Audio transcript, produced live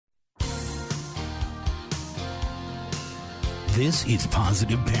This is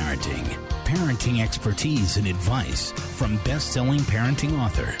Positive Parenting. Parenting expertise and advice from best-selling parenting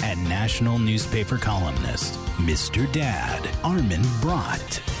author and national newspaper columnist, Mr. Dad, Armin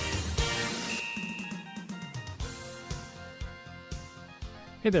Brott.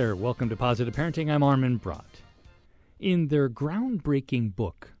 Hey there, welcome to Positive Parenting. I'm Armin Brott. In their groundbreaking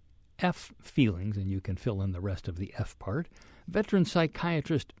book, F Feelings, and you can fill in the rest of the F part, veteran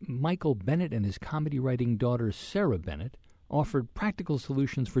psychiatrist Michael Bennett and his comedy writing daughter Sarah Bennett offered practical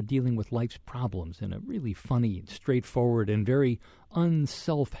solutions for dealing with life's problems in a really funny, straightforward, and very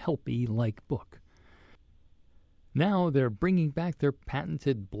unself-helpy like book. Now they're bringing back their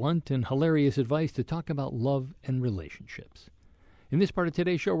patented, blunt, and hilarious advice to talk about love and relationships. In this part of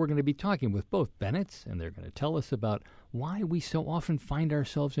today's show, we're going to be talking with both Bennetts, and they're going to tell us about why we so often find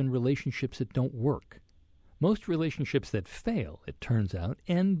ourselves in relationships that don't work. Most relationships that fail, it turns out,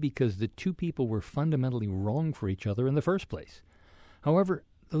 end because the two people were fundamentally wrong for each other in the first place. However,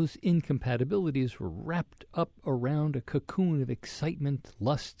 those incompatibilities were wrapped up around a cocoon of excitement,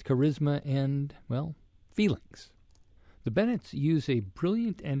 lust, charisma, and, well, feelings. The Bennetts use a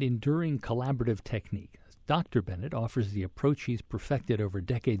brilliant and enduring collaborative technique. Dr. Bennett offers the approach he's perfected over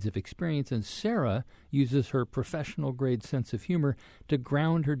decades of experience, and Sarah uses her professional-grade sense of humor to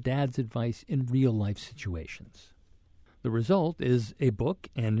ground her dad's advice in real-life situations. The result is a book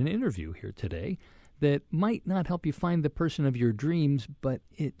and an interview here today that might not help you find the person of your dreams, but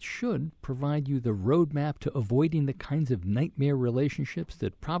it should provide you the roadmap to avoiding the kinds of nightmare relationships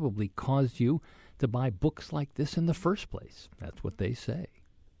that probably caused you to buy books like this in the first place. That's what they say.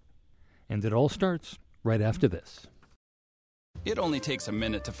 And it all starts right after this. It only takes a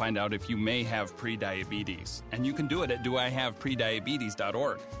minute to find out if you may have prediabetes, and you can do it at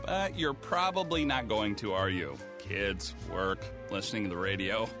doihaveprediabetes.org. But you're probably not going to, are you? Kids, work, listening to the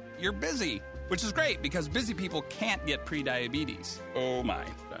radio. You're busy, which is great because busy people can't get prediabetes. Oh my,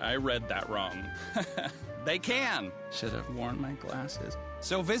 I read that wrong. They can. Should have worn my glasses.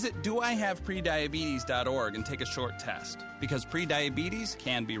 So visit doihaveprediabetes.org and take a short test, because prediabetes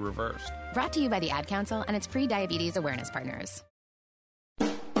can be reversed. Brought to you by the Ad Council and its pre-diabetes awareness partners.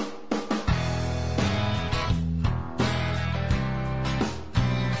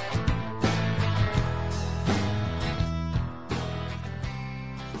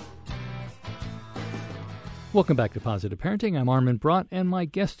 Welcome back to Positive Parenting. I'm Armin Brott, and my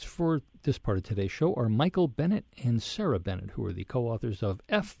guests for this part of today's show are Michael Bennett and Sarah Bennett, who are the co-authors of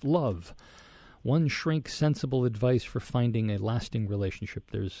F Love, One Shrink Sensible Advice for Finding a Lasting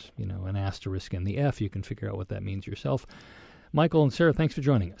Relationship. There's, an asterisk in the F. You can figure out what that means yourself. Michael and Sarah, thanks for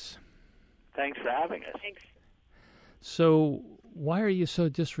joining us. Thanks for having us. Thanks. So, why are you so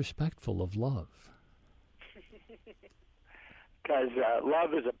disrespectful of love? Because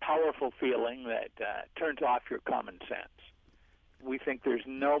love is a powerful feeling that turns off your common sense. We think there's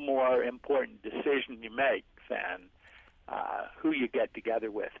no more important decision you make than who you get together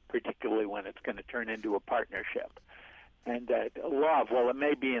with, particularly when it's going to turn into a partnership. And that love, while it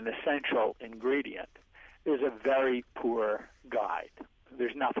may be an essential ingredient, is a very poor guide.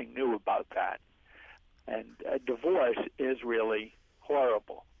 There's nothing new about that. And divorce is really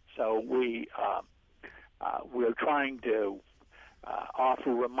horrible. So we're trying to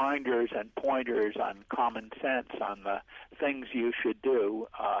offer reminders and pointers on common sense, on the things you should do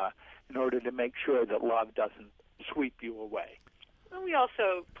in order to make sure that love doesn't sweep you away. Well, we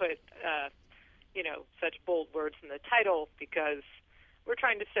also put, such bold words in the title because we're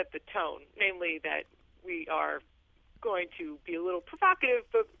trying to set the tone, namely that we are going to be a little provocative,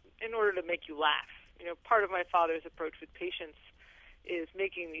 but in order to make you laugh. Part of my father's approach with patients is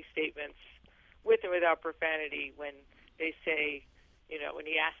making these statements with and without profanity when they say, when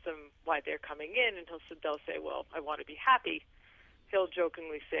he asks them why they're coming in, and they'll say, well, I want to be happy, he'll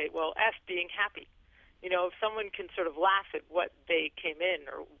jokingly say, well, F being happy. If someone can sort of laugh at what they came in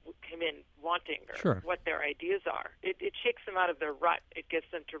wanting or Sure. what their ideas are, it shakes them out of their rut. It gets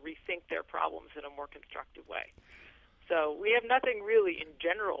them to rethink their problems in a more constructive way. So we have nothing really in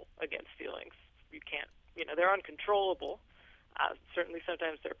general against feelings. You can't, they're uncontrollable. Certainly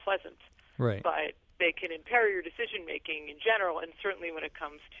sometimes they're pleasant. Right. But they can impair your decision-making in general, and certainly when it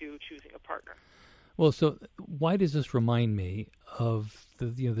comes to choosing a partner. Well, so why does this remind me of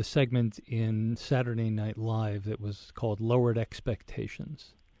the segment in Saturday Night Live that was called Lowered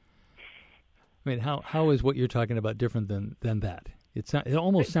Expectations? I mean, how is what you're talking about different than that? It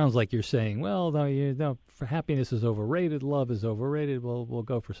almost sounds like you're saying, well, for happiness is overrated, love is overrated. Well, we'll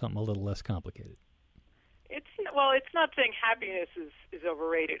go for something a little less complicated. It's not saying happiness is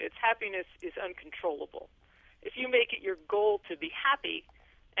overrated. It's happiness is uncontrollable. If you make it your goal to be happy,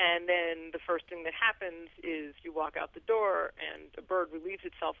 And then the first thing that happens is you walk out the door and a bird relieves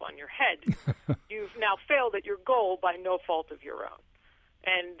itself on your head. You've now failed at your goal by no fault of your own.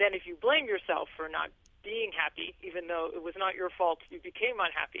 And then if you blame yourself for not being happy, even though it was not your fault you became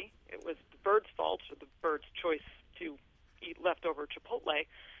unhappy, it was the bird's fault or the bird's choice to eat leftover Chipotle,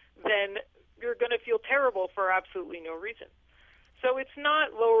 then you're going to feel terrible for absolutely no reason. So it's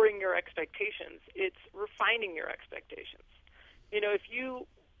not lowering your expectations, it's refining your expectations. You know, if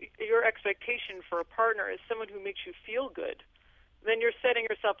your expectation for a partner is someone who makes you feel good, then you're setting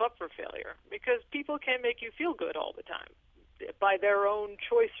yourself up for failure, because people can't make you feel good all the time, by their own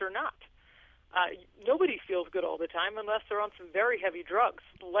choice or not. Nobody feels good all the time unless they're on some very heavy drugs.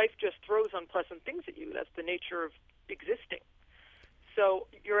 Life just throws unpleasant things at you. That's the nature of existing. So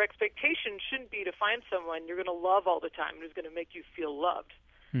your expectation shouldn't be to find someone you're going to love all the time and who's going to make you feel loved.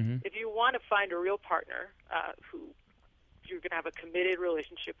 Mm-hmm. If you want to find a real partner who you're going to have a committed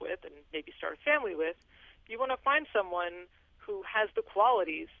relationship with and maybe start a family with, you want to find someone who has the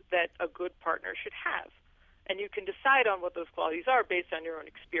qualities that a good partner should have. And you can decide on what those qualities are based on your own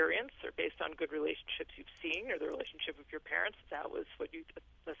experience or based on good relationships you've seen or the relationship with your parents. That was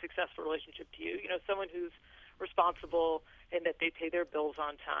a successful relationship to you. You know, someone who's responsible and that they pay their bills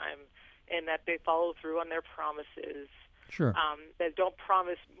on time and that they follow through on their promises. Sure. That don't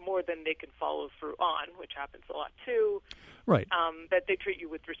promise more than they can follow through on, which happens a lot too. Right. That they treat you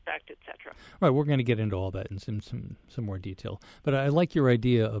with respect, etc. Right. We're going to get into all that in some more detail. But I like your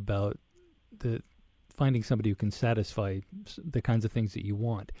idea about finding somebody who can satisfy the kinds of things that you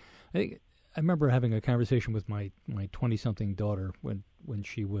want. I remember having a conversation with my 20-something daughter when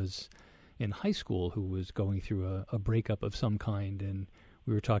she was in high school, who was going through a breakup of some kind, and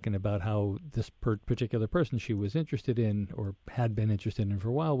we were talking about how this particular person she was interested in or had been interested in for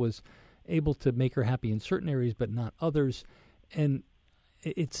a while was able to make her happy in certain areas but not others. And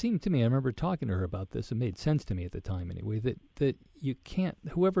it seemed to me, I remember talking to her about this, it made sense to me at the time anyway, that you can't,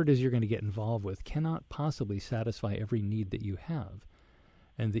 whoever it is you're going to get involved with cannot possibly satisfy every need that you have,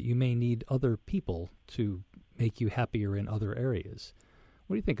 and that you may need other people to make you happier in other areas.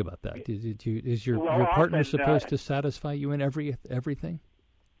 What do you think about that? Is your partner supposed to satisfy you in everything?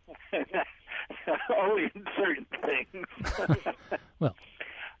 Only in certain things. Well,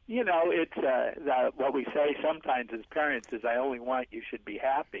 you know, it's what we say sometimes as parents is, I only want you should be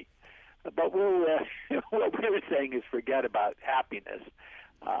happy. But what we were saying is forget about happiness.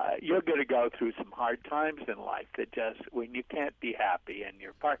 You're going to go through some hard times in life that just, when you can't be happy and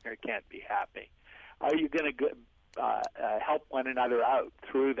your partner can't be happy, are you going to help one another out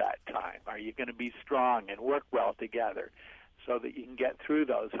through that time? Are you going to be strong and work well together so that you can get through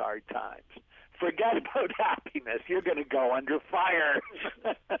those hard times? Forget about happiness. You're going to go under fire.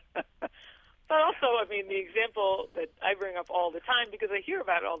 But also, I mean, the example that I bring up all the time, because I hear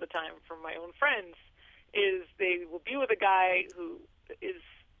about it all the time from my own friends, is they will be with a guy who is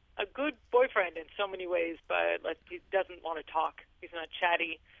a good boyfriend in so many ways, but he doesn't want to talk. He's not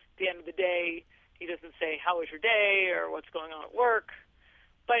chatty. At the end of the day, he doesn't say, how was your day, or what's going on at work.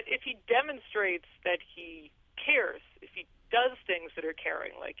 But if he demonstrates that he cares, if he does things that are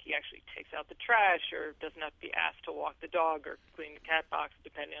caring, like he actually takes out the trash or doesn't have to be asked to walk the dog or clean the cat box,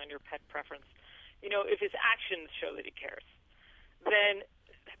 depending on your pet preference, you know, if his actions show that he cares, then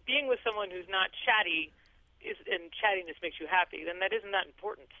being with someone who's not chatty and chattiness makes you happy, then that isn't that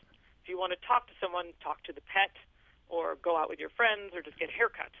important. If you want to talk to someone, talk to the pet or go out with your friends or just get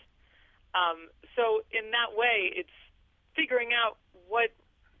haircuts. So in that way, it's figuring out what's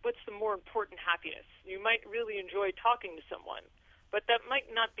the more important happiness. You might really enjoy talking to someone, but that might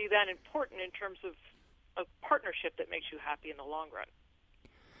not be that important in terms of a partnership that makes you happy in the long run.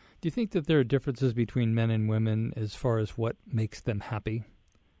 Do you think that there are differences between men and women as far as what makes them happy,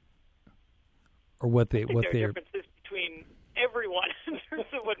 or what there are differences between everyone in terms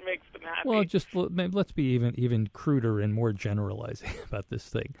of what makes them happy? Well, just let's be even cruder and more generalizing about this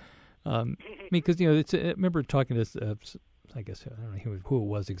thing. Because I remember talking to I guess I don't know who it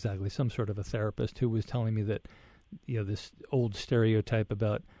was exactly, some sort of a therapist who was telling me that this old stereotype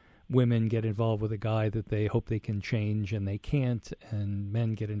about women get involved with a guy that they hope they can change and they can't, and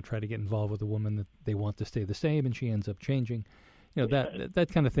men try to get involved with a woman that they want to stay the same and she ends up changing. That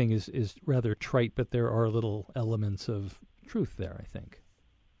kind of thing is rather trite, but there are little elements of truth there, I think.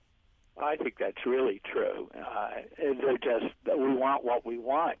 I think that's really true. They're just, we want what we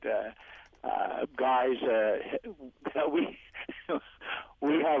want. Guys,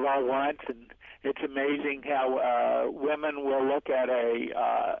 we have our wants, and it's amazing how women will look at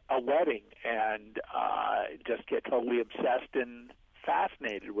a wedding and just get totally obsessed and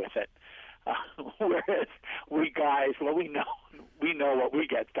fascinated with it. Whereas we guys, we know we know what we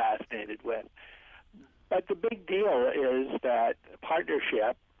get fascinated with. But the big deal is that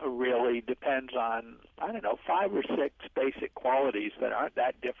partnership really depends on, 5 or 6 basic qualities that aren't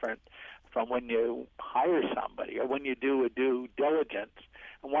that different from when you hire somebody or when you do a due diligence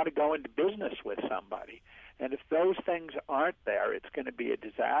and want to go into business with somebody. And if those things aren't there, it's going to be a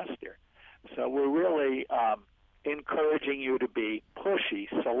disaster. So we're really encouraging you to be pushy,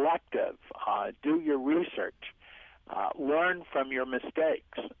 selective, do your research, learn from your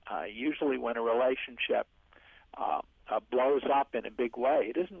mistakes. Usually when a relationship blows up in a big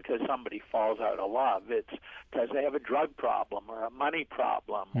way, it isn't because somebody falls out of love. It's because they have a drug problem or a money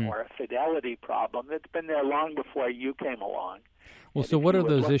problem or a fidelity problem that's been there long before you came along. Well, and so what are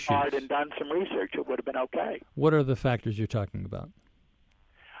those issues? If you issues? hard and done some research, it would have been okay. What are the factors you're talking about?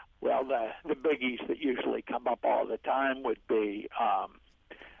 Well, the biggies that usually come up all the time would be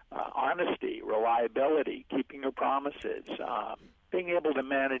honesty, reliability, keeping your promises, being able to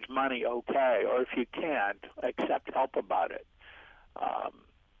manage money okay, or if you can't, accept help about it,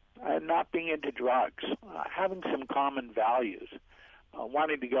 and not being into drugs, having some common values,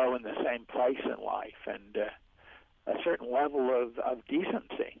 wanting to go in the same place in life, and a certain level of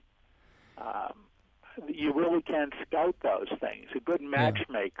decency. You really can scout those things. A good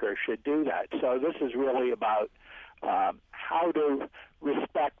matchmaker should do that. So this is really about how to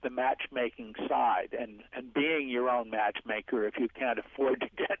respect the matchmaking side and being your own matchmaker if you can't afford to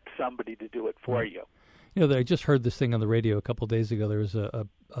get somebody to do it for you. You know, I just heard this thing on the radio a couple of days ago. There was a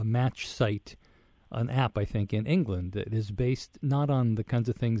match site, an app, I think, in England that is based not on the kinds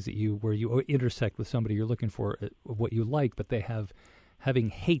of things where you intersect with somebody you're looking for, what you like, but they have having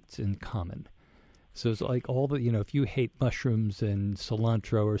hates in common. So it's like all the, if you hate mushrooms and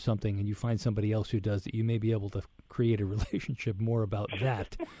cilantro or something and you find somebody else who does it, you may be able to create a relationship more about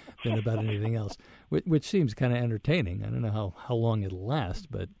that than about anything else, which seems kind of entertaining. I don't know how long it'll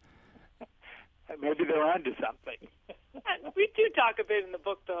last, but... Maybe they're onto something. We do talk a bit in the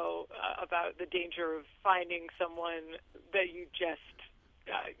book, though, about the danger of finding someone that you just,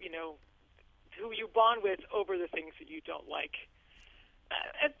 who you bond with over the things that you don't like.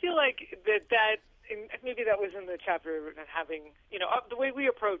 I feel like that maybe that was in the chapter having, the way we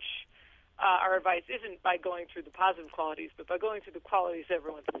approach our advice isn't by going through the positive qualities, but by going through the qualities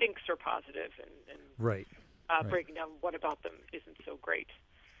everyone thinks are positive and right. Breaking down what about them isn't so great.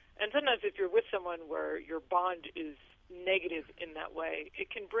 And sometimes if you're with someone where your bond is negative in that way, it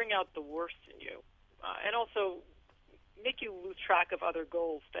can bring out the worst in you and also make you lose track of other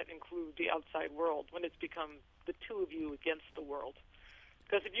goals that include the outside world when it's become the two of you against the world.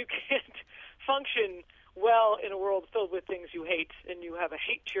 Because if you can't function well in a world filled with things you hate and you have a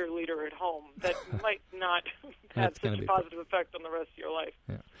hate cheerleader at home, that might not have such a positive effect on the rest of your life.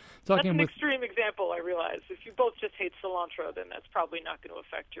 Yeah. That's an extreme example, I realize. If you both just hate cilantro, then that's probably not going to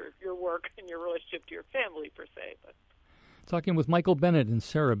affect your work and your relationship to your family, per se. But talking with Michael Bennett and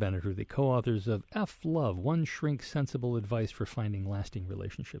Sarah Bennett, who are the co-authors of F-Love, One Shrink Sensible Advice for Finding Lasting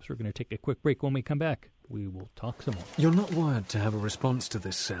Relationships. We're going to take a quick break. When we come back, we will talk some more. You're not wired to have a response to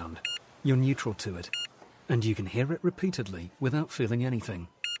this sound. You're neutral to it, and you can hear it repeatedly without feeling anything.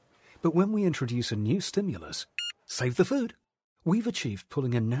 But when we introduce a new stimulus, save the food, we've achieved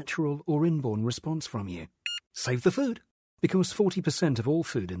pulling a natural or inborn response from you. Save the food, because 40% of all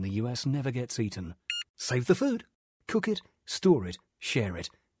food in the US never gets eaten. Save the food. Cook it, store it, share it.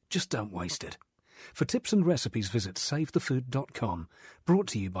 Just don't waste it. For tips and recipes, visit savethefood.com. Brought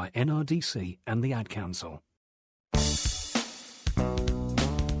to you by NRDC and the Ad Council.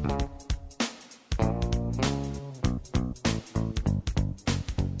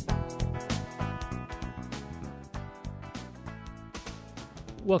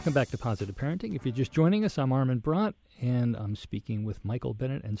 Welcome back to Positive Parenting. If you're just joining us, I'm Armin Brott, and I'm speaking with Michael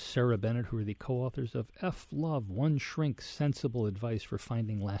Bennett and Sarah Bennett, who are the co-authors of F-Love, One Shrink Sensible Advice for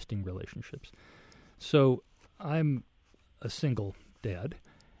Finding Lasting Relationships. So I'm a single dad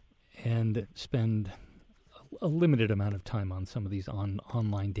and spend a limited amount of time on some of these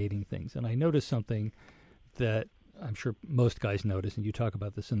online dating things. And I noticed something that I'm sure most guys notice, and you talk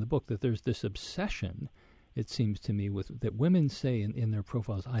about this in the book, that there's this obsession, it seems to me, that women say in their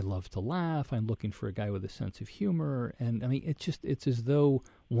profiles, I love to laugh, I'm looking for a guy with a sense of humor. And I mean, it's as though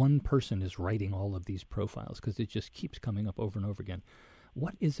one person is writing all of these profiles because it just keeps coming up over and over again.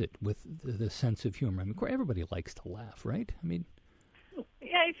 What is it with the sense of humor? I mean, everybody likes to laugh, right? I mean,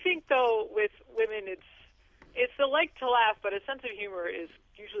 yeah, I think though with women, it's the like to laugh, but a sense of humor is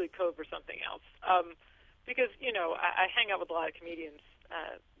usually code for something else. Because I hang out with a lot of comedians.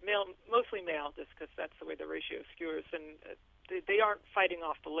 Mostly male, just because that's the way the ratio skewers, and they aren't fighting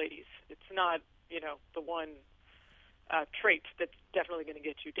off the ladies. It's not, the one trait that's definitely going to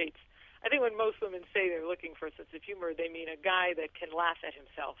get you dates. I think when most women say they're looking for a sense of humor, they mean a guy that can laugh at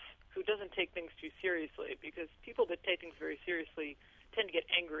himself, who doesn't take things too seriously, because people that take things very seriously tend to get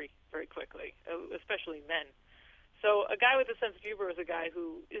angry very quickly, especially men. So a guy with a sense of humor is a guy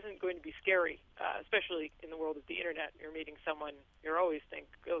who isn't going to be scary, especially in the world of the Internet. You're meeting someone, you always think,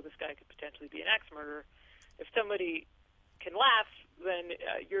 oh, this guy could potentially be an axe murderer. If somebody can laugh, then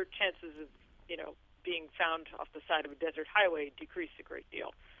your chances of, being found off the side of a desert highway decrease a great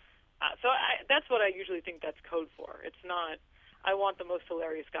deal. So that's what I usually think that's code for. It's not, I want the most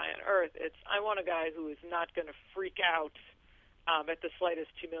hilarious guy on earth. It's, I want a guy who is not going to freak out at the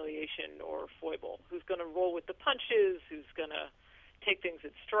slightest humiliation or foible, who's going to roll with the punches, who's going to take things in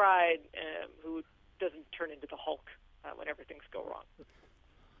stride, who doesn't turn into the Hulk whenever things go wrong.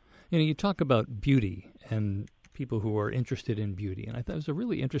 You talk about beauty and people who are interested in beauty, and I thought there was a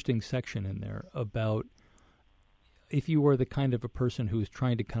really interesting section in there about if you were the kind of a person who's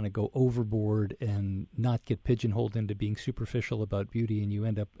trying to kind of go overboard and not get pigeonholed into being superficial about beauty, and you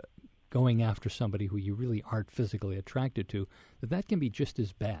end up going after somebody who you really aren't physically attracted to, that can be just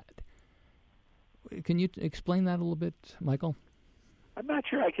as bad. Can you explain that a little bit, Michael? I'm not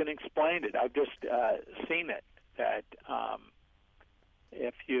sure I can explain it. I've just seen it, that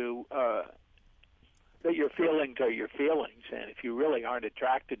if you that your feelings are your feelings, and if you really aren't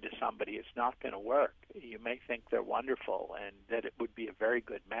attracted to somebody, it's not going to work. You may think they're wonderful and that it would be a very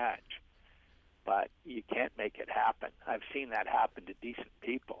good match, but you can't make it happen. I've seen that happen to decent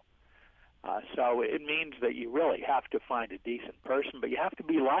people. So it means that you really have to find a decent person, but you have to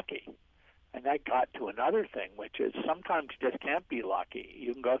be lucky. And that got to another thing, which is sometimes you just can't be lucky.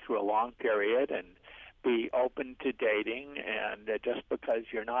 You can go through a long period and be open to dating, and just because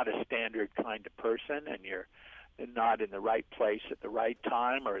you're not a standard kind of person and you're not in the right place at the right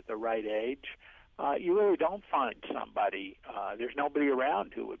time or at the right age, you really don't find somebody. There's nobody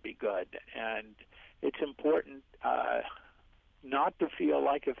around who would be good. And it's important not to feel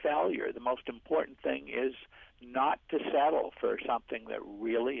like a failure. The most important thing is not to settle for something that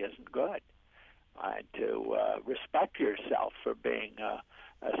really isn't good. To respect yourself for being a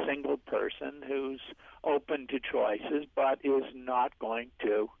single person who's open to choices but is not going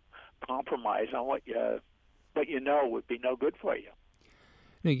to compromise on what you know would be no good for you.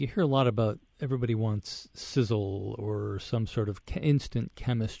 You hear a lot about everybody wants sizzle or some sort of instant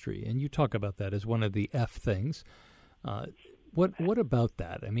chemistry, and you talk about that as one of the F things. What about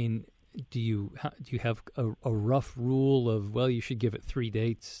that? I mean, do you have a rough rule of, well, you should give it 3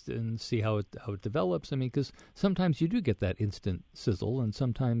 dates and see how it develops? I mean, because sometimes you do get that instant sizzle, and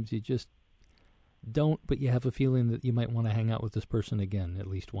sometimes you just don't, but you have a feeling that you might want to hang out with this person again at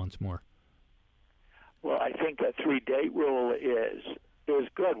least once more. Well, I think a 3-date rule is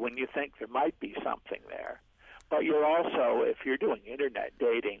good when you think there might be something there. But you're also, if you're doing internet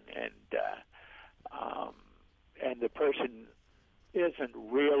dating and the person isn't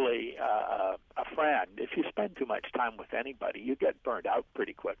really a friend, if you spend too much time with anybody, you get burned out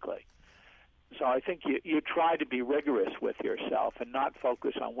pretty quickly. So I think you try to be rigorous with yourself and not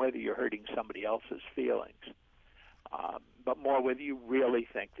focus on whether you're hurting somebody else's feelings, but more whether you really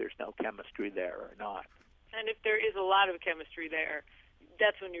think there's no chemistry there or not. And if there is a lot of chemistry there,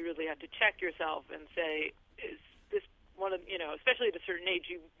 that's when you really have to check yourself and say, is this one of, especially at a certain age,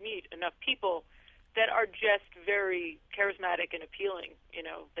 you meet enough people that are just very charismatic and appealing.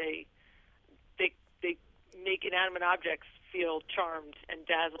 They make inanimate objects feel charmed and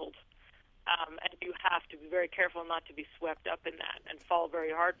dazzled. And you have to be very careful not to be swept up in that and fall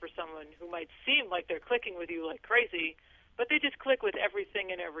very hard for someone who might seem like they're clicking with you like crazy, but they just click with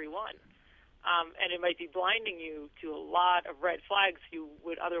everything and everyone. And it might be blinding you to a lot of red flags you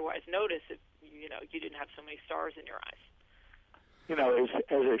would otherwise notice if you didn't have so many stars in your eyes.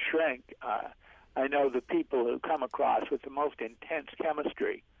 As a shrink, I know the people who come across with the most intense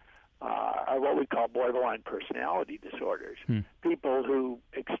chemistry are what we call borderline personality disorders. People who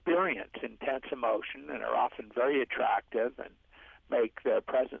experience intense emotion and are often very attractive and make their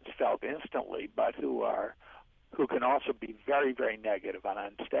presence felt instantly, but who can also be very, very negative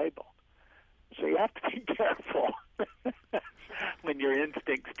and unstable. So you have to be careful when your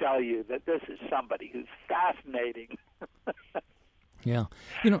instincts tell you that this is somebody who's fascinating. Yeah.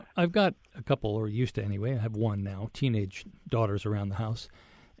 I've got a couple, or used to anyway. I have one now, teenage daughters around the house.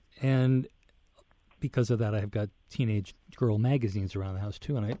 And because of that, I've got teenage girl magazines around the house,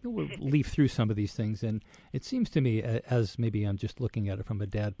 too. And I will leaf through some of these things. And it seems to me, as maybe I'm just looking at it from a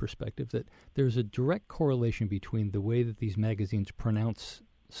dad perspective, that there's a direct correlation between the way that these magazines pronounce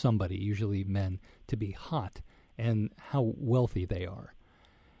somebody, usually men, to be hot and how wealthy they are.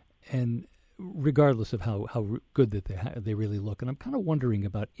 And regardless of how good that they really look. And I'm kind of wondering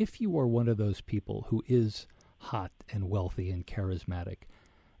about if you are one of those people who is hot and wealthy and charismatic,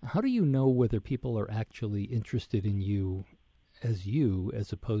 how do you know whether people are actually interested in you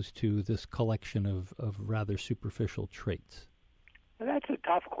as opposed to this collection of rather superficial traits? Well, that's a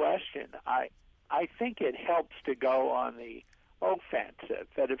tough question. I think it helps to go on the offensive,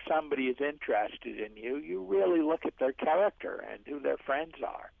 that if somebody is interested in you, you really look at their character and who their friends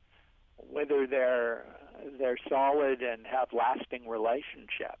are, whether they're solid and have lasting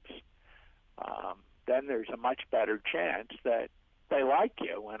relationships. Then there's a much better chance that they like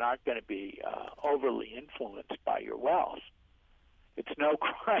you and aren't going to be overly influenced by your wealth. It's no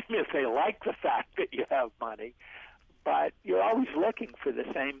crime if they like the fact that you have money, but you're always looking for the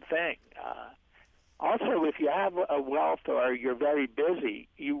same thing. Also, if you have a wealth or you're very busy,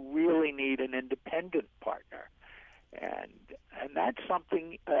 you really need an independent partner, and that's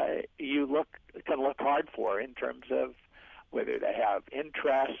something you can look hard for in terms of whether they have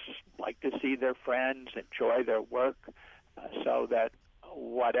interests, like to see their friends, enjoy their work, so that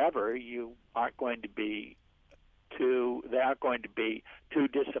whatever you aren't going to be too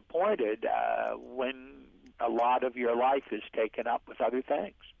disappointed when a lot of your life is taken up with other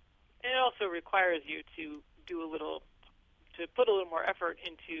things. It also requires you to put a little more effort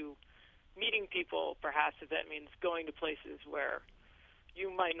into meeting people, perhaps if that means going to places where you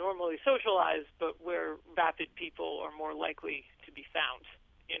might normally socialize, but where vapid people are more likely to be found.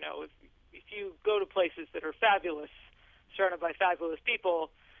 You know, if you go to places that are fabulous, surrounded by fabulous people,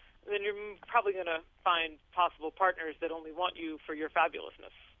 then you're probably going to find possible partners that only want you for your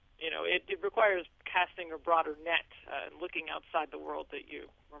fabulousness. You know, it requires casting a broader net and looking outside the world that you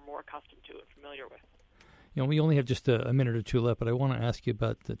are more accustomed to and familiar with. You know, we only have just a minute or two left, but I want to ask you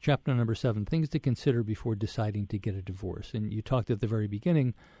about chapter number 7, things to consider before deciding to get a divorce. And you talked at the very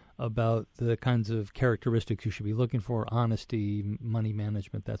beginning about the kinds of characteristics you should be looking for, honesty, money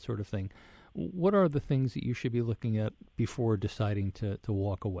management, that sort of thing. What are the things that you should be looking at before deciding to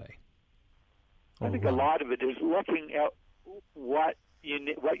walk away? I think a lot of it is looking at what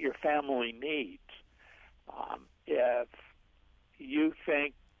your family needs. If you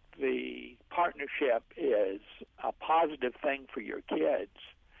think the partnership is a positive thing for your kids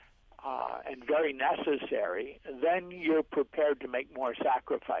and very necessary, then you're prepared to make more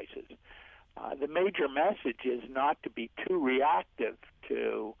sacrifices. The major message is not to be too reactive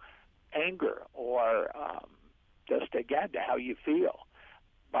to anger or just, again, to how you feel,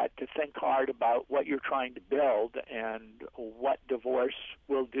 but to think hard about what you're trying to build and what divorce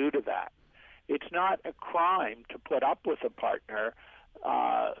will do to that. It's not a crime to put up with a partner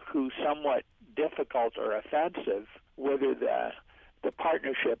who's somewhat difficult or offensive, whether the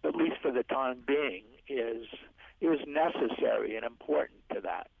partnership, at least for the time being, is necessary and important to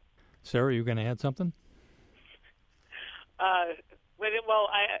that. Sarah, you going to add something? Well,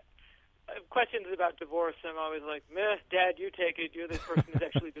 I have questions about divorce. I'm always like, meh, Dad, you take it. You're the person who's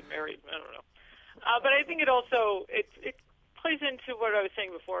actually been married. I don't know. But I think it also it plays into what I was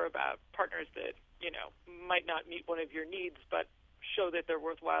saying before about partners that, you know, might not meet one of your needs, but show that they're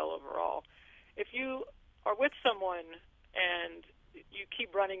worthwhile overall. If you are with someone and you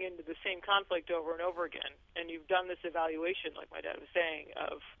keep running into the same conflict over and over again, and you've done this evaluation, like my dad was saying,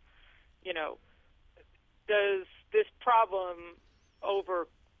 of, you know, is this problem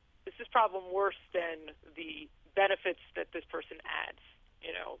worse than the benefits that this person adds?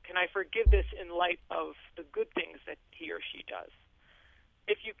 You know, can I forgive this in light of the good things that he or she does?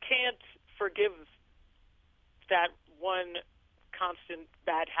 If you can't forgive that one constant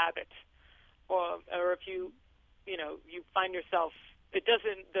bad habit, or if you find yourself, it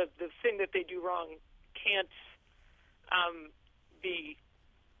doesn't, the thing that they do wrong can't be,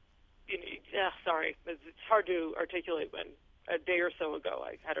 sorry, it's hard to articulate. When a day or so ago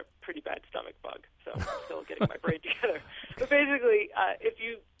I had a pretty bad stomach bug, so I'm still getting my brain together. But basically, if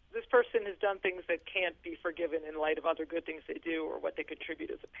this person has done things that can't be forgiven in light of other good things they do or what they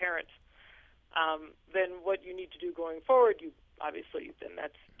contribute as a parent, then what you need to do going forward, then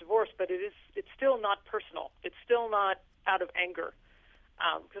that's divorce. But it's still not personal. It's still not out of anger,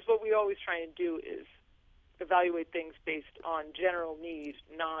 because what we always try and do is evaluate things based on general need,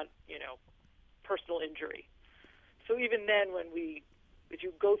 not personal injury. So even then, if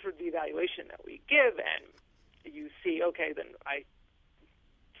you go through the evaluation that we give and you see, okay, then I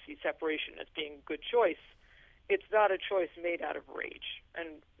see separation as being a good choice, it's not a choice made out of rage,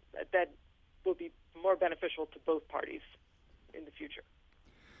 and that will be more beneficial to both parties in the future.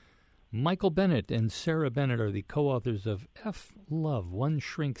 Michael Bennett and Sarah Bennett are the co-authors of F Love, One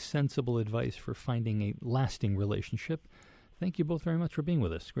Shrink Sensible Advice for Finding a Lasting Relationship. Thank you both very much for being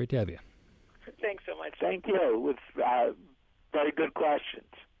with us. Great to have you. Thanks so much. Thank you. With very good questions.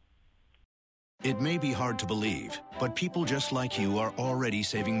 It may be hard to believe, but people just like you are already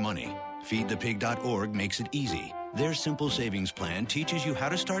saving money. FeedThePig.org makes it easy. Their simple savings plan teaches you how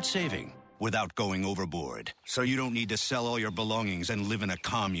to start saving without going overboard, so you don't need to sell all your belongings and live in a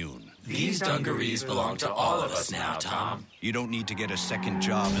commune. These dungarees belong to all of us now, Tom. You don't need to get a second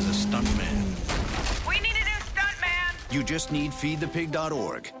job as a stuntman. We need a new stuntman! You just need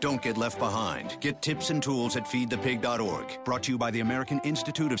FeedThePig.org. Don't get left behind. Get tips and tools at FeedThePig.org. Brought to you by the American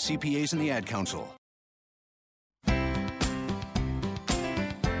Institute of CPAs and the Ad Council.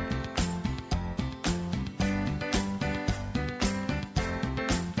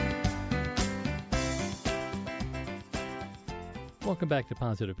 Welcome back to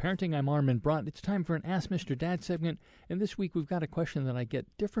Positive Parenting. I'm Armin Brott. It's time for an Ask Mr. Dad segment, and this week we've got a question that I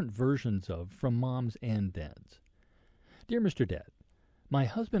get different versions of from moms and dads. Dear Mr. Dad, my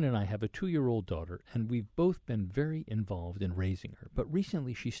husband and I have a 2-year-old daughter, and we've both been very involved in raising her, but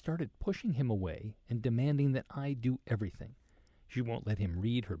recently she started pushing him away and demanding that I do everything. She won't let him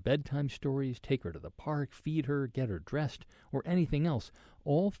read her bedtime stories, take her to the park, feed her, get her dressed, or anything else,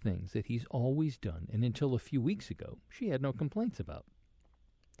 all things that he's always done, and until a few weeks ago, she had no complaints about.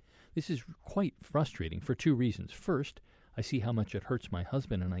 This is quite frustrating for 2 reasons. First, I see how much it hurts my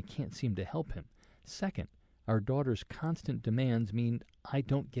husband, and I can't seem to help him. Second, our daughter's constant demands mean I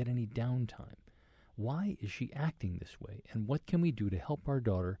don't get any downtime. Why is she acting this way, and what can we do to help our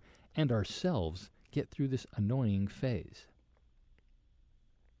daughter and ourselves get through this annoying phase?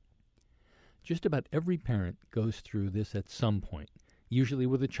 Just about every parent goes through this at some point, usually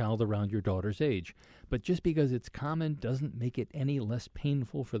with a child around your daughter's age. But just because it's common doesn't make it any less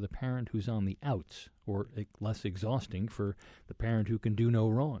painful for the parent who's on the outs, or less exhausting for the parent who can do no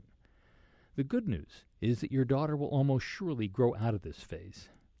wrong. The good news is that your daughter will almost surely grow out of this phase.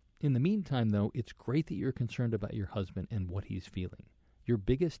 In the meantime, though, it's great that you're concerned about your husband and what he's feeling. Your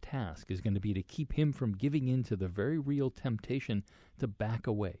biggest task is going to be to keep him from giving in to the very real temptation to back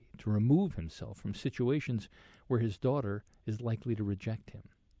away, to remove himself from situations where his daughter is likely to reject him.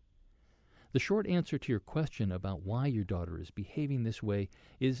 The short answer to your question about why your daughter is behaving this way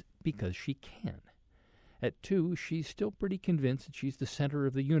is because she can. At 2, she's still pretty convinced that she's the center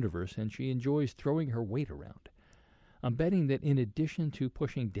of the universe and she enjoys throwing her weight around. I'm betting that in addition to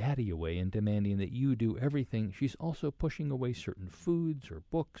pushing Daddy away and demanding that you do everything, she's also pushing away certain foods or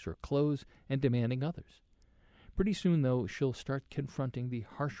books or clothes and demanding others. Pretty soon, though, she'll start confronting the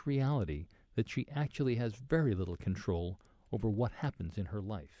harsh reality that she actually has very little control over what happens in her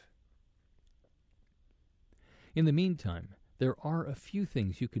life. In the meantime, there are a few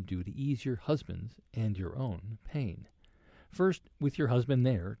things you can do to ease your husband's and your own pain. First, with your husband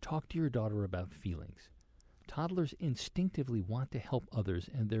there, talk to your daughter about feelings. Toddlers instinctively want to help others,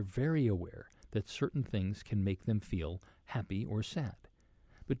 and they're very aware that certain things can make them feel happy or sad.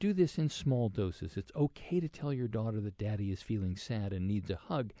 But do this in small doses. It's okay to tell your daughter that Daddy is feeling sad and needs a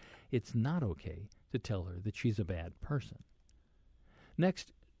hug. It's not okay to tell her that she's a bad person.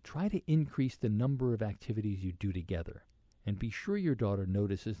 Next, try to increase the number of activities you do together, and be sure your daughter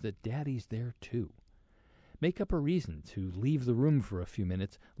notices that Daddy's there too. Make up a reason to leave the room for a few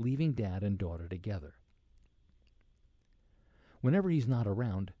minutes, leaving Dad and daughter together. Whenever he's not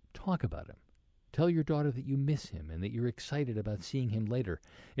around, talk about him. Tell your daughter that you miss him and that you're excited about seeing him later.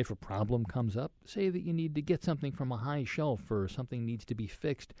 If a problem comes up, say that you need to get something from a high shelf or something needs to be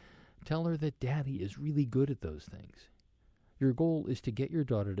fixed. Tell her that Daddy is really good at those things. Your goal is to get your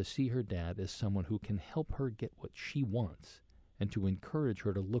daughter to see her dad as someone who can help her get what she wants and to encourage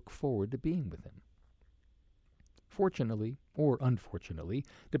her to look forward to being with him. Fortunately, or unfortunately,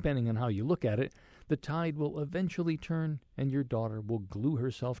 depending on how you look at it, the tide will eventually turn and your daughter will glue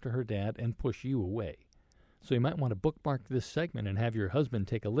herself to her dad and push you away. So you might want to bookmark this segment and have your husband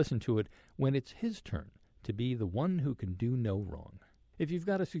take a listen to it when it's his turn to be the one who can do no wrong. If you've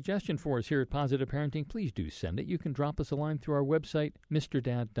got a suggestion for us here at Positive Parenting, please do send it. You can drop us a line through our website,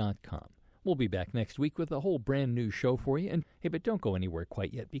 mrdad.com. We'll be back next week with a whole brand new show for you. And hey, but don't go anywhere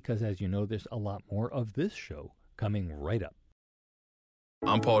quite yet because, as you know, there's a lot more of this show coming right up.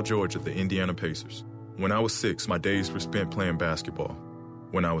 I'm Paul George of the Indiana Pacers. When I was 6, my days were spent playing basketball.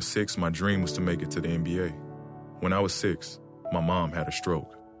 When I was 6, my dream was to make it to the NBA. When I was 6, my mom had a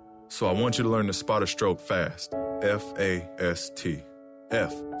stroke. So I want you to learn to spot a stroke fast. F-A-S-T.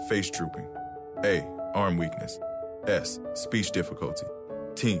 F, face drooping. A, arm weakness. S, speech difficulty.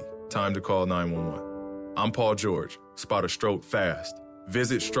 T, time to call 911. I'm Paul George. Spot a stroke fast.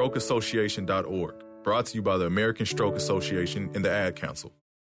 Visit strokeassociation.org. Brought to you by the American Stroke Association and the Ad Council.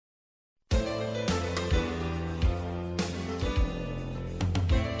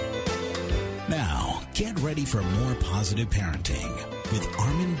 Get ready for more positive parenting with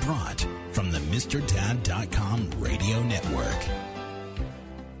Armin Brott from the MrDad.com radio network.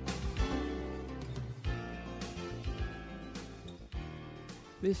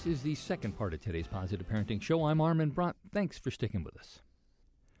 This is the second part of today's Positive Parenting Show. I'm Armin Brott. Thanks for sticking with us.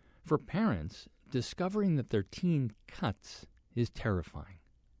 For parents, discovering that their teen cuts is terrifying.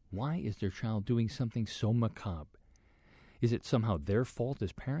 Why is their child doing something so macabre? Is it somehow their fault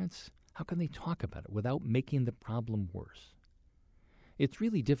as parents? How can they talk about it without making the problem worse? It's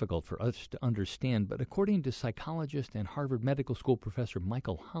really difficult for us to understand, but according to psychologist and Harvard Medical School professor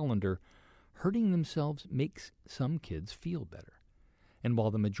Michael Hollander, hurting themselves makes some kids feel better. And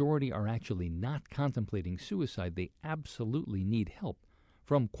while the majority are actually not contemplating suicide, they absolutely need help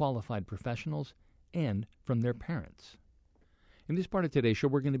from qualified professionals and from their parents. In this part of today's show,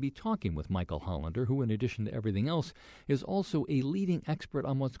 we're going to be talking with Michael Hollander, who, in addition to everything else, is also a leading expert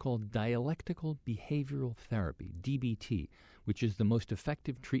on what's called dialectical behavioral therapy, DBT, which is the most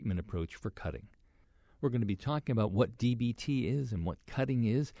effective treatment approach for cutting. We're going to be talking about what DBT is and what cutting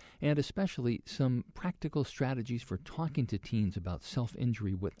is, and especially some practical strategies for talking to teens about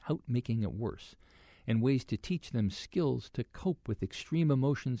self-injury without making it worse, and ways to teach them skills to cope with extreme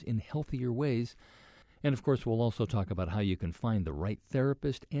emotions in healthier ways. And of course, we'll also talk about how you can find the right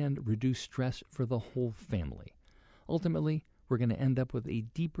therapist and reduce stress for the whole family. Ultimately, we're going to end up with a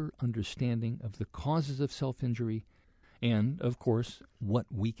deeper understanding of the causes of self-injury and, of course, what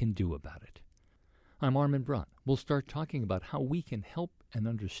we can do about it. I'm Armin Brott. We'll start talking about how we can help and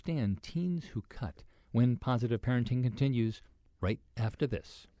understand teens who cut when Positive Parenting continues right after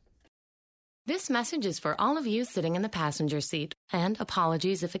this. This message is for all of you sitting in the passenger seat. And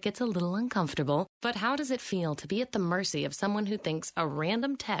apologies if it gets a little uncomfortable, but how does it feel to be at the mercy of someone who thinks a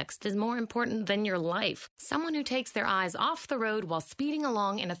random text is more important than your life? Someone who takes their eyes off the road while speeding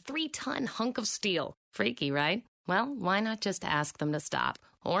along in a 3-ton hunk of steel. Freaky, right? Well, why not just ask them to stop?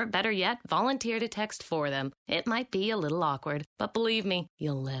 Or better yet, volunteer to text for them. It might be a little awkward, but believe me,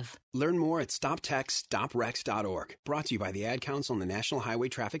 you'll live. Learn more at StopTextStopWrecks.org. Brought to you by the Ad Council and the National Highway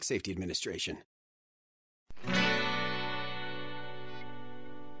Traffic Safety Administration.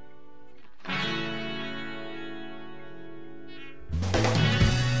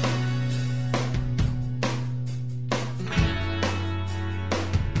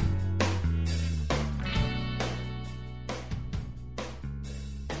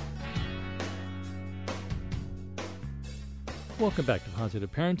 Welcome back to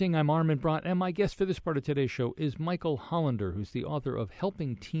Positive Parenting. I'm Armin Brott, and my guest for this part of today's show is Michael Hollander, who's the author of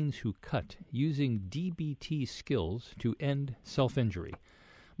Helping Teens Who Cut, Using DBT Skills to End Self-Injury.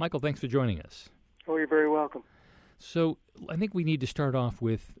 Michael, thanks for joining us. Oh, you're very welcome. So I think we need to start off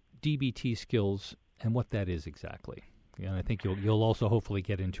with DBT skills and what that is exactly. And I think you'll also hopefully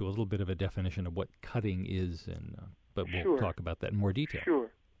get into a little bit of a definition of what cutting is, but we'll talk about that in more detail.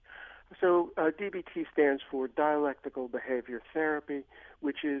 Sure. So DBT stands for Dialectical Behavior Therapy,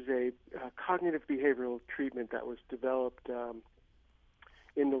 which is a cognitive behavioral treatment that was developed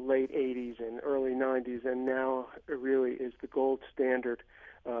in the late 80s and early 90s, and now it really is the gold standard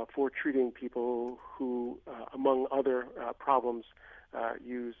for treating people who, among other problems,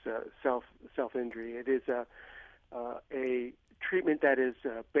 use self-injury. It is a treatment that is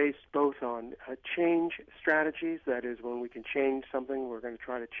based both on change strategies, that is, when we can change something, we're going to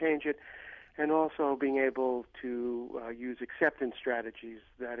try to change it, and also being able to use acceptance strategies,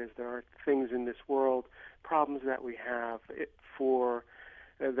 that is, there are things in this world, problems that we have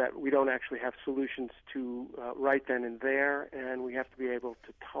that we don't actually have solutions to right then and there, and we have to be able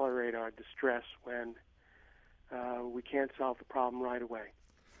to tolerate our distress when we can't solve the problem right away.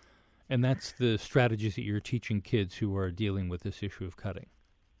 And that's the strategies that you're teaching kids who are dealing with this issue of cutting.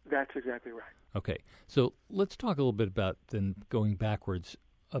 That's exactly right. Okay. So let's talk a little bit about, then going backwards,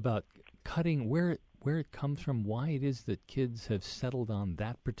 about cutting, where it comes from, why it is that kids have settled on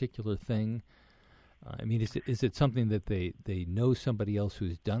that particular thing. I mean, is it something that they know somebody else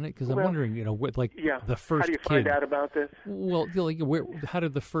who's done it? Because I'm wondering, the first how do you kid, find out about this? Well, how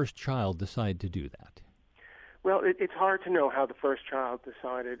did the first child decide to do that? Well, it's hard to know how the first child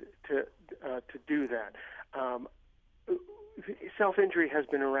decided to do that. Self-injury has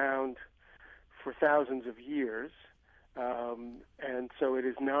been around for thousands of years, and so it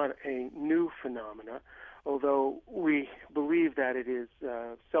is not a new phenomena, although we believe that it is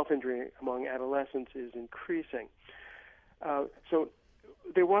self-injury among adolescents is increasing. So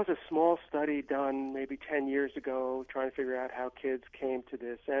there was a small study done maybe 10 years ago trying to figure out how kids came to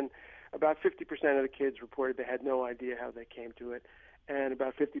this, and about 50% of the kids reported they had no idea how they came to it, and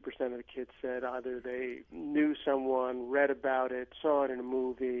about 50% of the kids said either they knew someone, read about it, saw it in a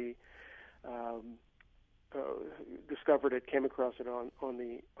movie, discovered it, came across it on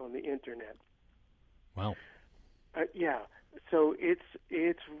the internet. Wow. Yeah. So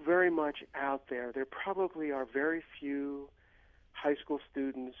it's very much out there. There probably are very few high school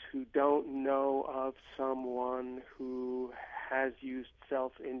students who don't know of someone who has used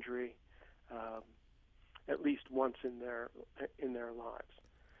self-injury at least once in their lives.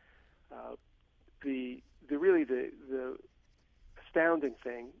 The astounding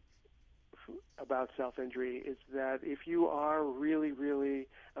thing about self-injury is that if you are really, really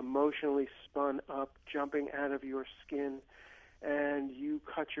emotionally spun up, jumping out of your skin, and you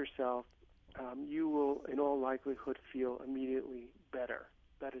cut yourself, you will, in all likelihood, feel immediately better.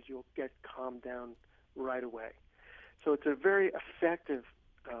 That is, you'll get calmed down right away. So it's a very effective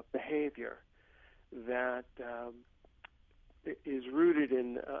behavior that is rooted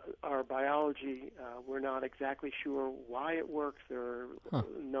in our biology. We're not exactly sure why it works. There are a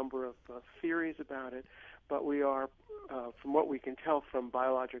number of theories about it, but we are, from what we can tell from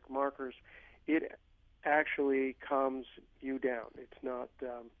biologic markers, it actually calms you down. It's not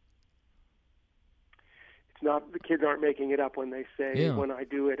the kids aren't making it up when they say, when I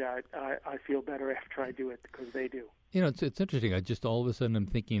do it, I feel better after I do it, because they do. You know, it's interesting. I just all of a sudden I'm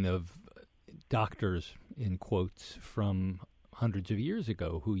thinking of doctors, in quotes, from hundreds of years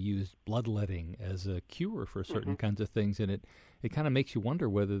ago who used bloodletting as a cure for certain kinds of things, and it kind of makes you wonder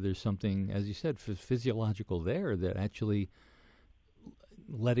whether there's something, as you said, physiological there, that actually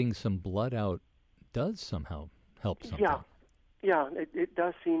letting some blood out does somehow help something. Yeah, it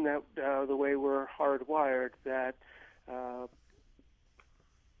does seem that the way we're hardwired, that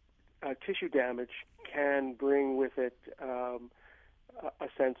tissue damage can bring with it a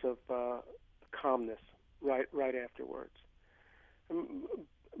sense of calmness right afterwards.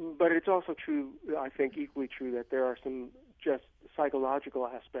 But it's also true, I think equally true, that there are some just psychological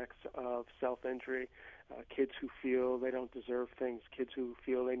aspects of self-injury. Kids who feel they don't deserve things, kids who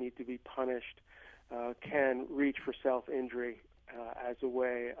feel they need to be punished, can reach for self-injury as a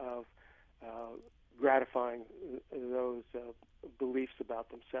way of gratifying those beliefs about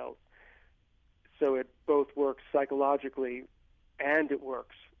themselves. So it both works psychologically and it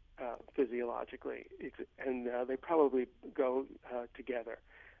works physiologically, and they probably go together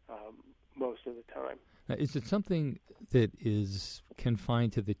most of the time. Now, is it something that is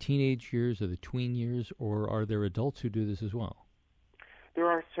confined to the teenage years or the tween years, or are there adults who do this as well? There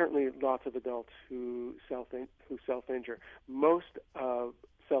are certainly lots of adults who self-injure. Most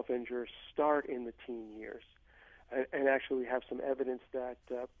self-injures start in the teen years, and actually have some evidence that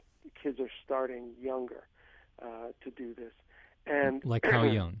kids are starting younger to do this. And like how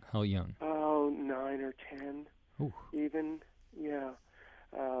young? How young? Oh, 9 or 10, Ooh. Even. Yeah.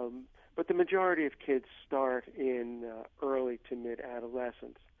 But the majority of kids start in early to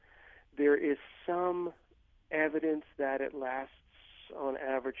mid-adolescence. There is some evidence that it lasts on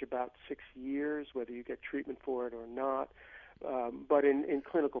average about 6 years, whether you get treatment for it or not. But in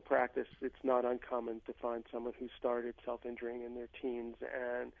clinical practice, it's not uncommon to find someone who started self-injuring in their teens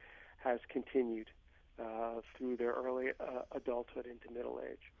and has continued through their early adulthood into middle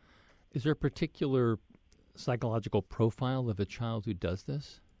age. Is there a particular psychological profile of a child who does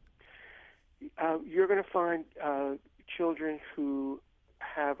this? You're going to find children who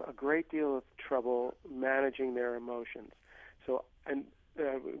have a great deal of trouble managing their emotions. So, and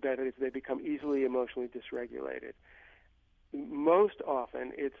that is, they become easily emotionally dysregulated. Most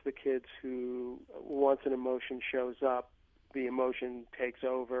often, it's the kids who, once an emotion shows up, the emotion takes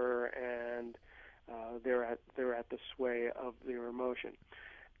over, and they're at the sway of their emotion.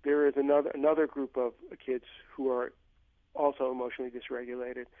 There is another group of kids who are also emotionally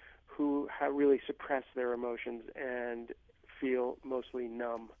dysregulated, who have really suppressed their emotions and feel mostly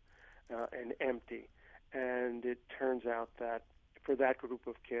numb and empty. And it turns out that for that group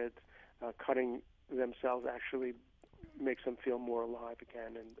of kids, cutting themselves actually makes them feel more alive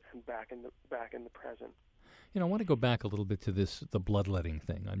again and back in the present. You know, I want to go back a little bit to the bloodletting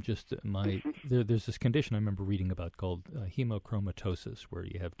thing. I'm just there's this condition I remember reading about called hemochromatosis, where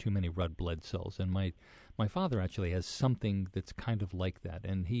you have too many red blood cells. And my father actually has something that's kind of like that,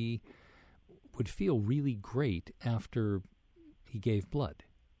 and he would feel really great after he gave blood.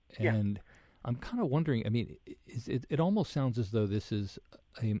 And I'm kind of wondering, I mean, it almost sounds as though this is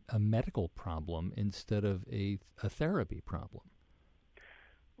a medical problem instead of a therapy problem.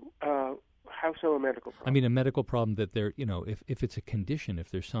 How so a medical problem? I mean, a medical problem that if it's a condition, if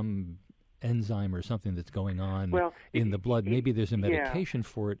there's some enzyme or something that's going on in the blood, maybe there's a medication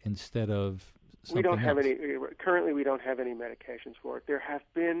for it instead of something We don't have else. currently we don't have any medications for it. There have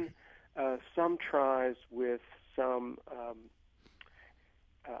been some tries with some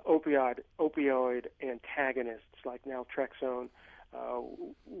opioid antagonists like naltrexone,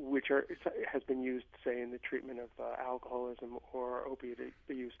 which has been used, say, in the treatment of alcoholism or opiate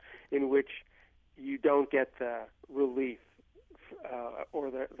abuse, in which you don't get the relief or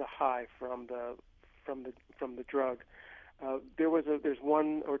the high from the drug. There's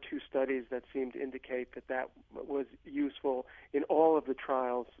one or two studies that seem to indicate that was useful in all of the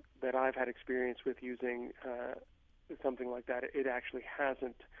trials that I've had experience with using something like that. It actually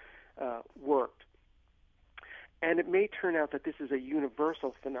hasn't worked. And it may turn out that this is a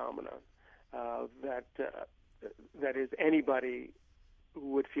universal phenomenon, that is, anybody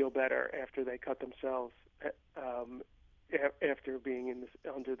would feel better after they cut themselves after being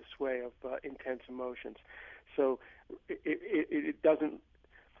under the sway of intense emotions. So it doesn't.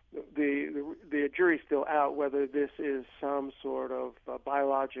 The jury's still out whether this is some sort of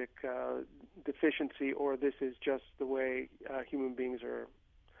biologic deficiency or this is just the way human beings are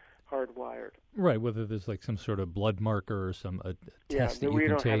hardwired. Right, whether there's like some sort of blood marker or some test that you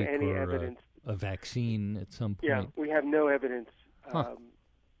can take or a vaccine at some point. Yeah, we have no evidence about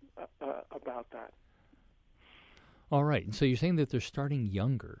that. All right, so you're saying that they're starting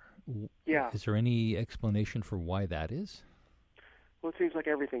younger. Yeah. Is there any explanation for why that is? Well, it seems like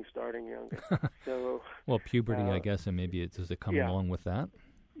everything's starting younger. So. Well, puberty, I guess, and maybe does it come along with that?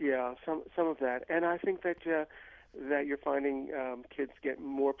 Yeah, some of that, and I think that you're finding kids get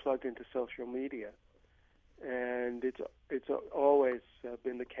more plugged into social media, and it's always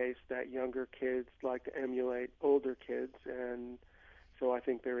been the case that younger kids like to emulate older kids, and so I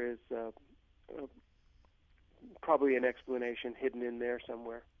think there is probably an explanation hidden in there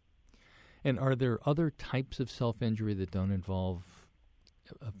somewhere. And are there other types of self-injury that don't involve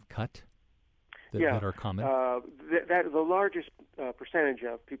a cut that are common? The largest percentage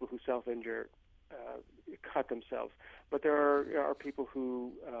of people who self-injure cut themselves, but there are people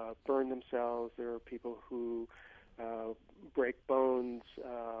who burn themselves. There are people who break bones.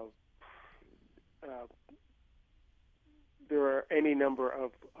 There are any number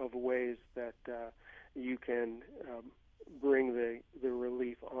of ways that you can bring the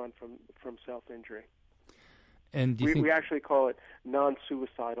relief on from self-injury. And do you we actually call it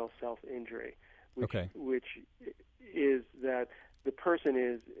non-suicidal self-injury, which is that the person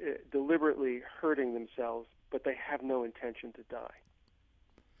is deliberately hurting themselves, but they have no intention to die.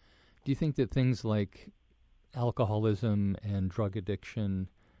 Do you think that things like alcoholism and drug addiction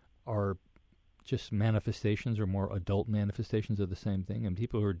are just manifestations or more adult manifestations of the same thing? And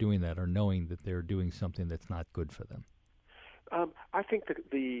people who are doing that are knowing that they're doing something that's not good for them. I think that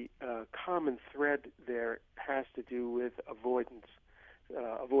the common thread there has to do with avoidance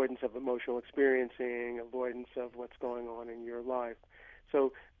of emotional experiencing, avoidance of what's going on in your life.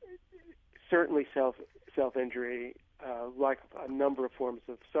 So certainly self-injury, like a number of forms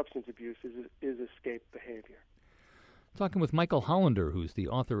of substance abuse, is escape behavior. Talking with Michael Hollander, who's the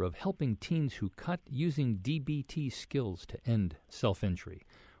author of Helping Teens Who Cut Using DBT Skills to End Self-Injury.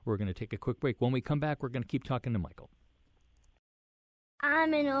 We're going to take a quick break. When we come back, we're going to keep talking to Michael.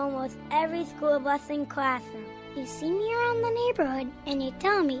 I'm in almost every school bus and classroom. You see me around the neighborhood, and you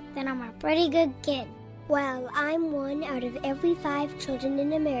tell me that I'm a pretty good kid. Well, I'm one out of every 5 children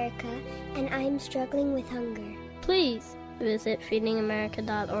in America, and I'm struggling with hunger. Please visit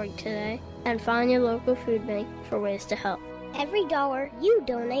feedingamerica.org today and find your local food bank for ways to help. Every $1 you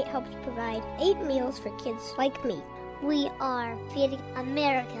donate helps provide 8 meals for kids like me. We are Feeding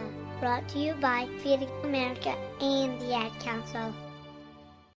America, brought to you by Feeding America and the Ad Council.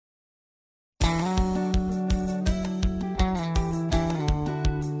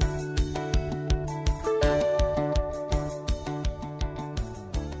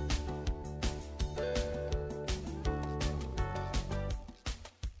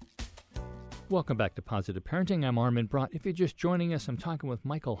 Welcome back to Positive Parenting. I'm Armin Brott. If you're just joining us, I'm talking with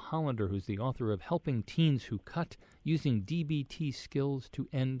Michael Hollander, who's the author of Helping Teens Who Cut Using DBT Skills to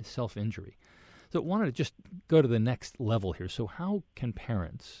End Self-Injury. So I wanted to just go to the next level here. So how can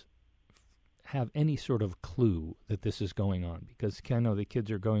parents have any sort of clue that this is going on? Because I know the kids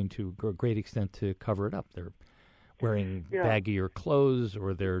are going to a great extent to cover it up. They're wearing baggier clothes,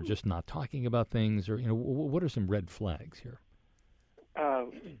 or they're just not talking about things, or what are some red flags here?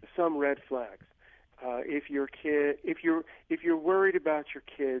 Some red flags. If you're worried about your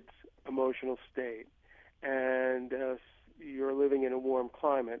kid's emotional state, and you're living in a warm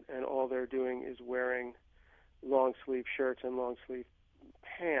climate, and all they're doing is wearing long sleeve shirts and long sleeve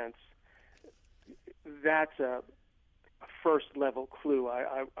pants, that's a first level clue.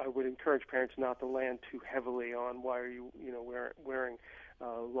 I would encourage parents not to land too heavily on why are you wearing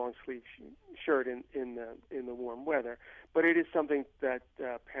long sleeve shirt in the warm weather. But it is something that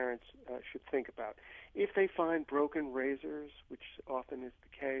parents should think about. If they find broken razors, which often is the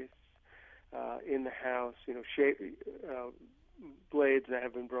case in the house, blades that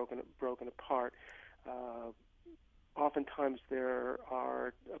have been broken apart. Oftentimes there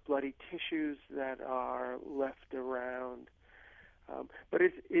are bloody tissues that are left around. But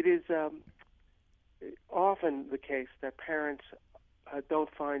it is often the case that parents don't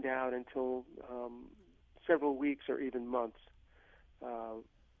find out until several weeks or even months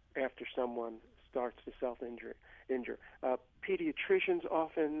after someone starts to self-injure. Pediatricians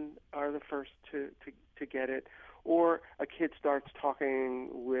often are the first to get it, or a kid starts talking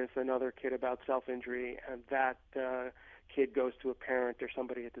with another kid about self-injury, and that kid goes to a parent or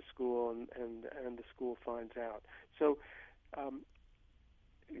somebody at the school, and the school finds out. So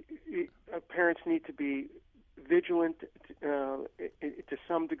parents need to be vigilant to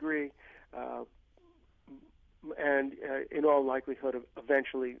some degree, and in all likelihood,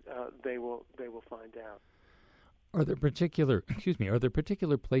 eventually they will find out. Are there particular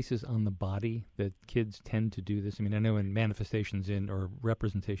places on the body that kids tend to do this? I mean, I know in manifestations or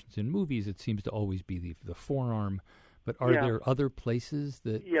representations in movies, it seems to always be the forearm. But are there other places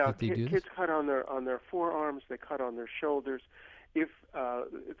that they do this? Kids cut on their forearms. They cut on their shoulders. If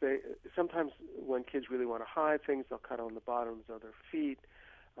they sometimes when kids really want to hide things, they'll cut on the bottoms of their feet.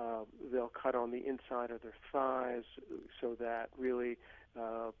 They'll cut on the inside of their thighs, so that really,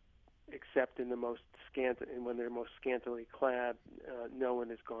 except in when they're most scantily clad, no one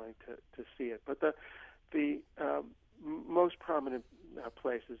is going to see it. But the most prominent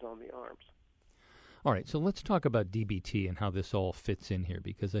place is on the arms. All right, so let's talk about DBT and how this all fits in here,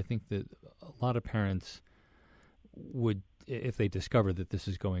 because I think that a lot of parents would, if they discover that this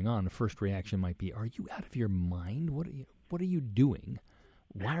is going on, the first reaction might be, "Are you out of your mind? What are you doing?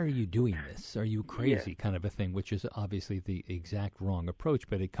 Why are you doing this? Are you crazy?" Kind of a thing, which is obviously the exact wrong approach,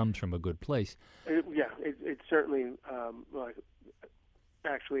 but it comes from a good place. It's certainly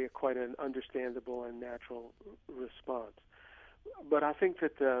actually quite an understandable and natural response. But I think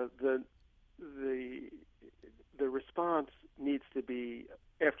that the response needs to be,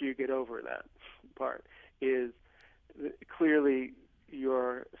 after you get over that part, is clearly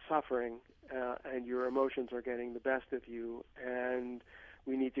you're suffering and your emotions are getting the best of you, and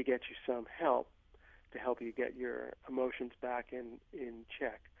we need to get you some help to help you get your emotions back in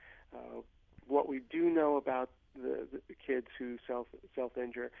check. What we do know about the kids who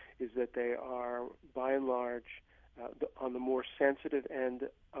self-injure is that they are, by and large, on the more sensitive end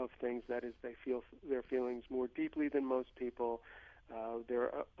of things. That is, they feel their feelings more deeply than most people.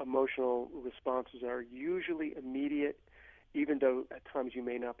 Their emotional responses are usually immediate, even though at times you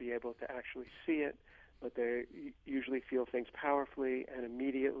may not be able to actually see it, but they usually feel things powerfully and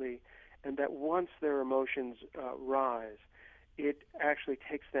immediately, and that once their emotions rise, it actually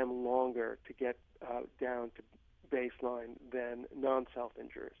takes them longer to get down to baseline than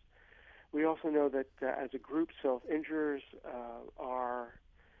non-self-injurers. We also know that as a group, self-injurers are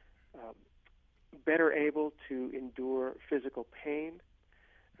better able to endure physical pain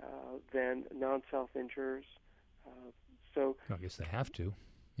than non-self-injurers. So I guess they have to,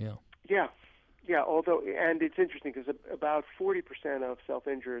 yeah. Yeah. Although, and it's interesting because about 40% of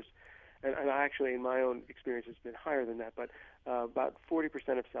self-injurers, and actually in my own experience it's been higher than that, but about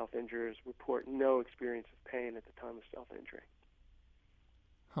 40% of self-injurers report no experience of pain at the time of self-injury.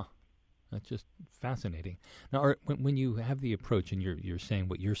 Huh. That's just fascinating. Now, when you have the approach and you're saying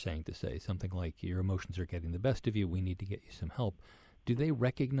what you're saying to say, something like your emotions are getting the best of you, we need to get you some help, do they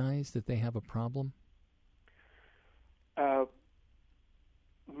recognize that they have a problem?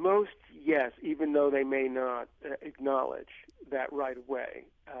 Most, yes, even though they may not acknowledge that right away.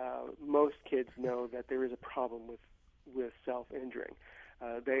 Most kids know that there is a problem with self-injuring.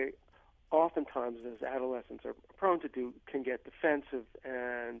 They oftentimes, as adolescents are prone to do, can get defensive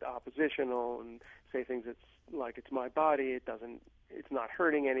and oppositional and say things like it's my body, it's not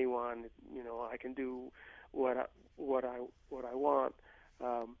hurting anyone, I can do what I want.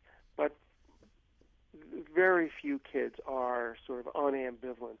 But very few kids are sort of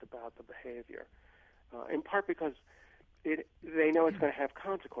unambivalent about the behavior, in part because they know it's going to have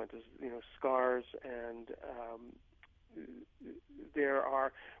consequences, scars, and there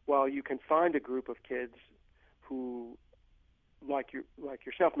are, while you can find a group of kids who, like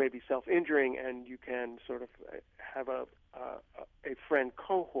yourself, may be self-injuring, and you can sort of have a friend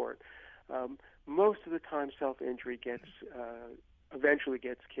cohort, most of the time self-injury eventually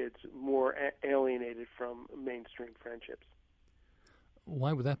gets kids more alienated from mainstream friendships.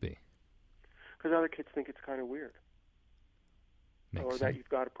 Why would that be? Because other kids think it's kind of weird. or that you've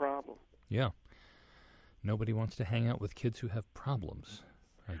got a problem. Yeah. Nobody wants to hang out with kids who have problems,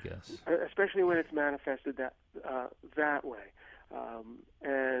 I guess. Especially when it's manifested that way.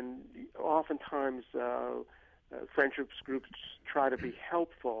 And oftentimes friendships groups try to be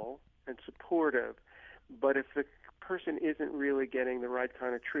helpful and supportive, but if the person isn't really getting the right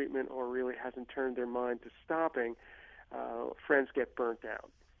kind of treatment or really hasn't turned their mind to stopping, friends get burnt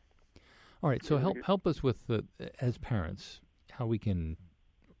out. All right, so help us with, as parents, how we can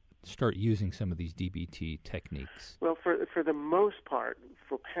start using some of these DBT techniques. Well, for the most part,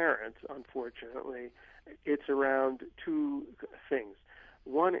 for parents, unfortunately, it's around two things.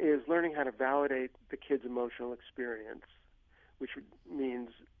 One is learning how to validate the kid's emotional experience, which means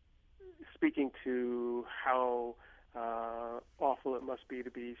speaking to how awful it must be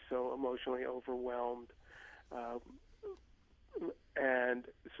to be so emotionally overwhelmed. And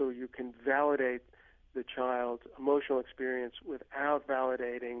so you can validate the child's emotional experience without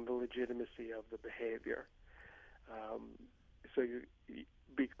validating the legitimacy of the behavior.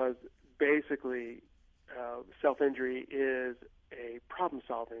 Because basically self-injury is a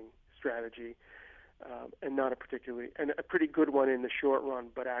problem-solving strategy, and not a pretty good one in the short run,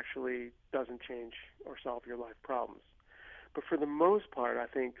 but actually doesn't change or solve your life problems. But for the most part, I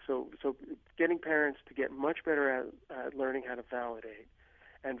think, so getting parents to get much better at learning how to validate,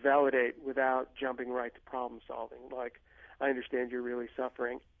 and validate without jumping right to problem solving. Like, I understand you're really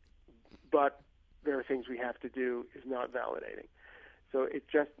suffering, but there are things we have to do, is not validating. So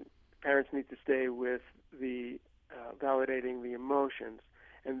parents need to stay with the validating the emotions,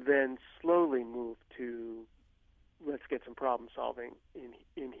 and then slowly move to let's get some problem solving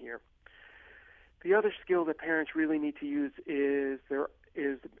in here. The other skill that parents really need to use is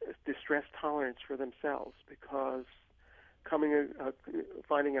distress tolerance for themselves, because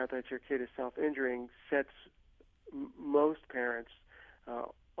finding out that your kid is self-injuring sets most parents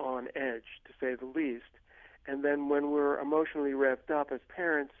on edge, to say the least. And then when we're emotionally revved up as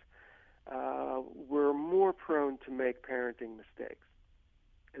parents, we're more prone to make parenting mistakes.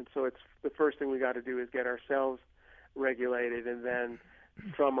 And so it's the first thing we got to do is get ourselves regulated, and then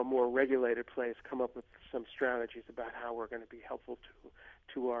from a more regulated place come up with some strategies about how we're going to be helpful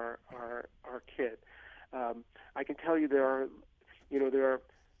to our kid. I can tell you there are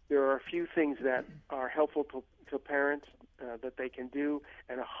a few things that are helpful to parents that they can do,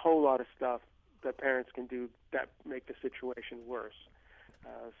 and a whole lot of stuff that parents can do that make the situation worse.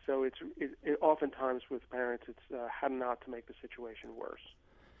 So it oftentimes with parents, it's how not to make the situation worse.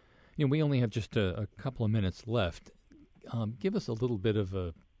 We only have just a couple of minutes left. Give us a little bit of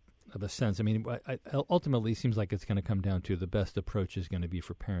a sense. I mean, ultimately, it seems like it's going to come down to the best approach is going to be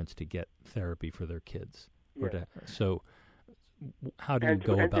for parents to get therapy for their kids. Yes. So how do you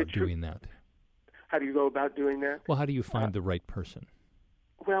go about doing that? How do you go about doing that? Well, how do you find the right person?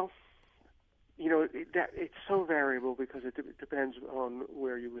 Well, it's so variable because it depends on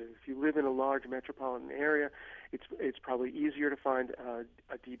where you live. If you live in a large metropolitan area, it's probably easier to find a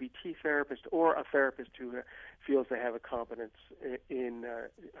DBT therapist or a therapist who feels they have a competence in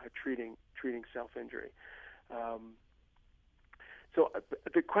treating self-injury. So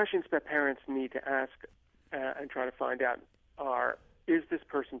the questions that parents need to ask and try to find out are, is this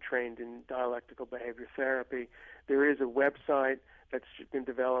person trained in dialectical behavior therapy? There is a website that's been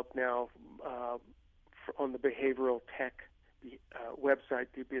developed now on the behavioral tech website,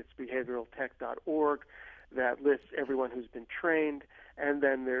 it's behavioraltech.org, that lists everyone who's been trained, and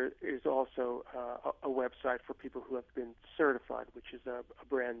then there is also a website for people who have been certified, which is a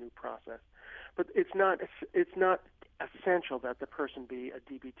brand new process. But it's not essential that the person be a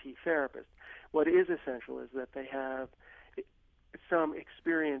DBT therapist. What is essential is that they have some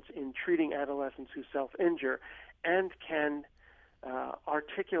experience in treating adolescents who self-injure and can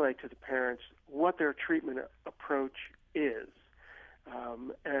articulate to the parents what their treatment approach is,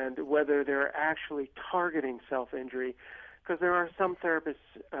 and whether they're actually targeting self-injury, because there are some therapists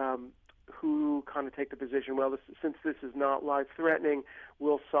who kind of take the position, well, since this is not life-threatening,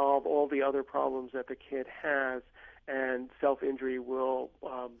 we'll solve all the other problems that the kid has, and self-injury will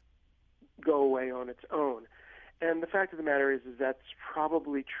go away on its own. And the fact of the matter is that's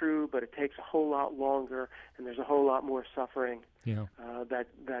probably true, but it takes a whole lot longer, and there's a whole lot more suffering that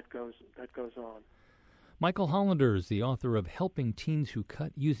goes on. Michael Hollander is the author of Helping Teens Who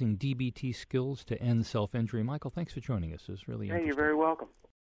Cut Using DBT Skills to End Self-Injury. Michael, thanks for joining us. It was really interesting. You're very welcome.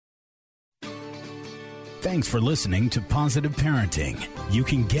 Thanks for listening to Positive Parenting. You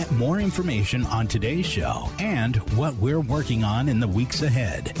can get more information on today's show and what we're working on in the weeks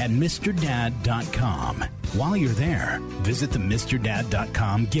ahead at MrDad.com. While you're there, visit the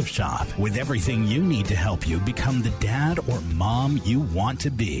MrDad.com gift shop with everything you need to help you become the dad or mom you want to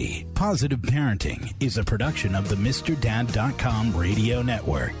be. Positive Parenting is a production of the MrDad.com radio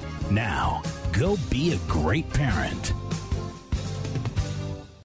network. Now, go be a great parent.